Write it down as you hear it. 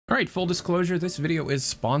Alright, full disclosure, this video is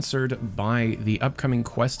sponsored by the upcoming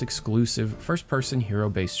Quest exclusive first-person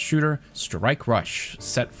hero-based shooter, Strike Rush,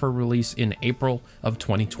 set for release in April of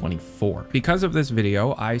 2024. Because of this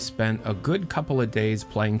video, I spent a good couple of days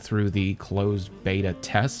playing through the closed beta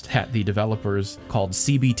test that the developers called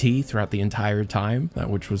CBT throughout the entire time,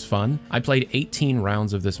 which was fun. I played 18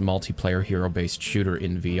 rounds of this multiplayer hero-based shooter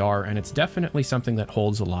in VR, and it's definitely something that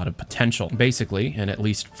holds a lot of potential. Basically, and at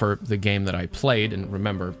least for the game that I played, and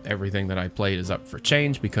remember, everything that I played is up for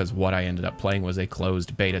change because what I ended up playing was a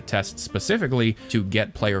closed beta test specifically to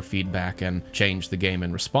get player feedback and change the game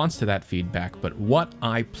in response to that feedback. But what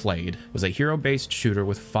I played was a hero-based shooter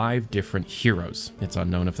with 5 different heroes. It's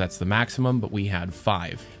unknown if that's the maximum, but we had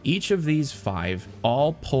 5. Each of these 5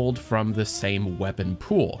 all pulled from the same weapon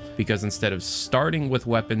pool, because instead of starting with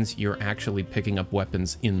weapons, you're actually picking up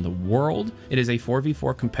weapons in the world. It is a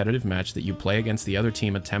 4v4 competitive match that you play against the other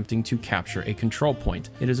team attempting to capture a control point.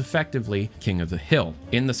 It is effectively King of the Hill.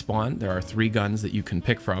 In the spawn, there are 3 guns that you can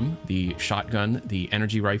pick from: the shotgun, the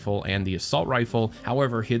energy rifle, and the assault rifle.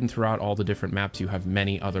 However, hidden throughout all the different maps, you have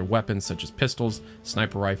many other weapons such as pistols,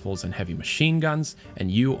 sniper rifles, and heavy machine guns, and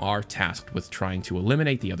you are tasked with trying to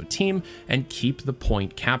eliminate the other team and keep the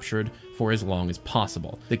point captured for as long as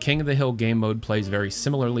possible. The King of the Hill game mode plays very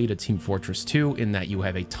similarly to Team Fortress 2 in that you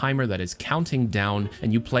have a timer that is counting down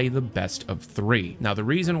and you play the best of 3. Now, the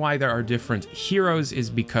reason why there are different heroes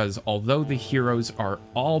is because although the heroes are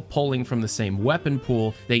all pulling from the same weapon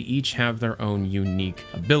pool, they each have their own unique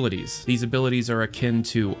abilities. These abilities are akin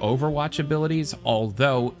to Overwatch abilities,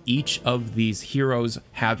 although each of these heroes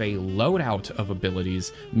have a loadout of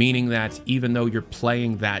abilities, meaning that even though you're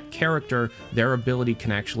playing that character, their ability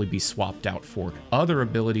can actually be swapped out for other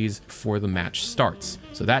abilities before the match starts.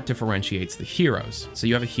 So that differentiates the heroes. So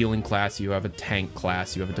you have a healing class, you have a tank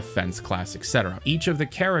class, you have a defense class, etc. Each of the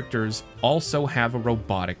characters also have a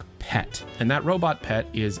robotic pet, and that robot pet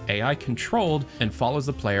is AI controlled and follows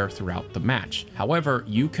the player throughout the match. However,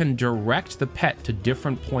 you can direct the pet to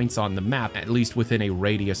different points on the map, at least within a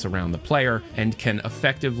radius around the player, and can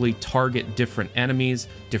effectively target different enemies,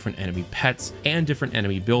 different enemy pets, and different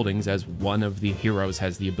enemy buildings, as one of the heroes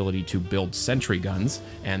has the ability to build sentry guns,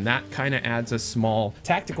 and that kind of adds a small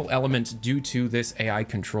tactical element due to this AI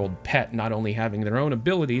controlled pet not only having their own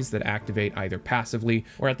abilities that activate either passively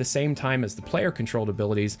or at the same time as the player controlled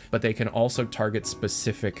abilities, but they can also target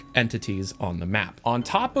specific entities on the map. On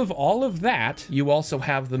top of all of that, you also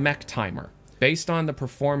have the mech timer. Based on the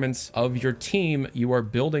performance of your team, you are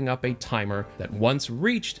building up a timer that once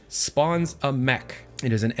reached spawns a mech.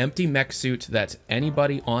 It is an empty mech suit that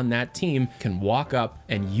anybody on that team can walk up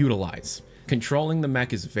and utilize. Controlling the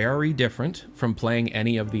mech is very different from playing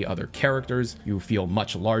any of the other characters. You feel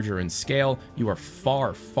much larger in scale, you are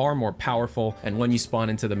far, far more powerful, and when you spawn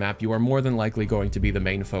into the map, you are more than likely going to be the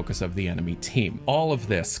main focus of the enemy team. All of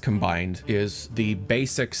this combined is the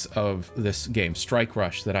basics of this game, Strike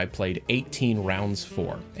Rush, that I played 18 rounds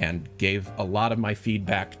for and gave a lot of my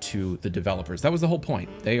feedback to the developers. That was the whole point.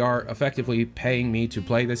 They are effectively paying me to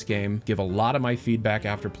play this game, give a lot of my feedback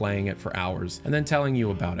after playing it for hours, and then telling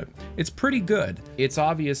you about it. It's pretty good. It's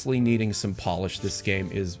obviously needing some polish. This game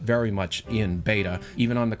is very much in beta,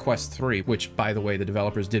 even on the Quest 3, which, by the way, the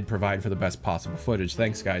developers did provide for the best possible footage.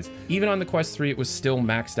 Thanks, guys. Even on the Quest 3, it was still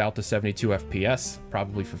maxed out to 72 FPS,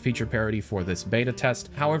 probably for feature parity for this beta test.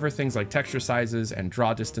 However, things like texture sizes and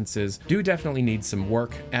draw distances do definitely need some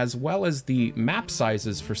work, as well as the map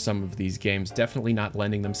sizes for some of these games definitely not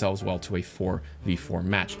lending themselves well to a 4v4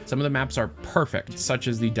 match. Some of the maps are perfect, such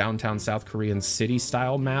as the downtown South Korean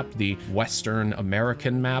city-style map, the Western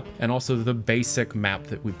American map, and also the basic map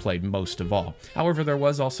that we played most of all. However, there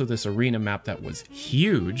was also this arena map that was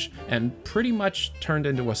huge and pretty much turned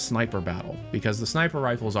into a sniper battle, because the sniper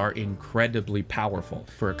rifles are incredibly powerful.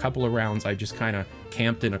 For a couple of rounds, I just kind of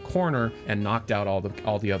camped in a corner and knocked out all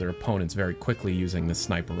the other opponents very quickly using the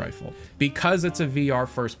sniper rifle. Because it's a VR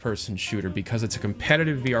first-person shooter, because it's a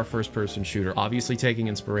competitive VR first-person shooter, obviously taking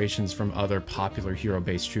inspirations from other popular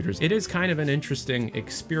hero-based shooters, it is kind of an interesting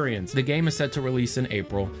experience. The game is set to release in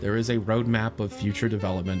April. There is a roadmap of future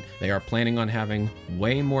development. They are planning on having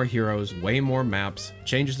way more heroes, way more maps,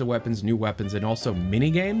 changes to weapons, new weapons, and also mini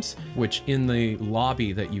games, which in the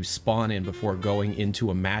lobby that you spawn in before going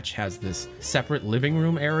into a match has this separate living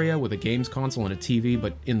room area with a games console and a TV,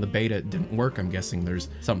 but in the beta it didn't work. I'm guessing there's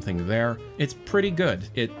something there. It's pretty good.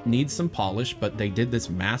 It needs some polish, but they did this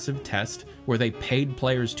massive test where they paid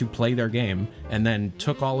players to play their game and then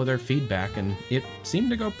took all of their feedback, and it seemed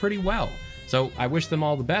to go pretty well. So I wish them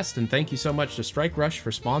all the best, and thank you so much to Strike Rush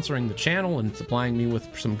for sponsoring the channel and supplying me with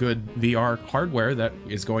some good VR hardware that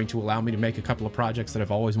is going to allow me to make a couple of projects that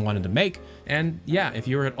I've always wanted to make. And yeah, if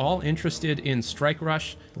you're at all interested in Strike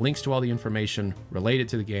Rush, links to all the information related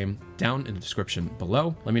to the game down in the description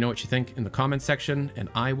below. Let me know what you think in the comments section, and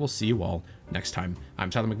I will see you all next time. I'm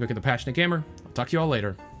Tyler McVicker, the Passionate Gamer. I'll talk to you all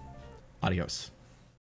later. Adios.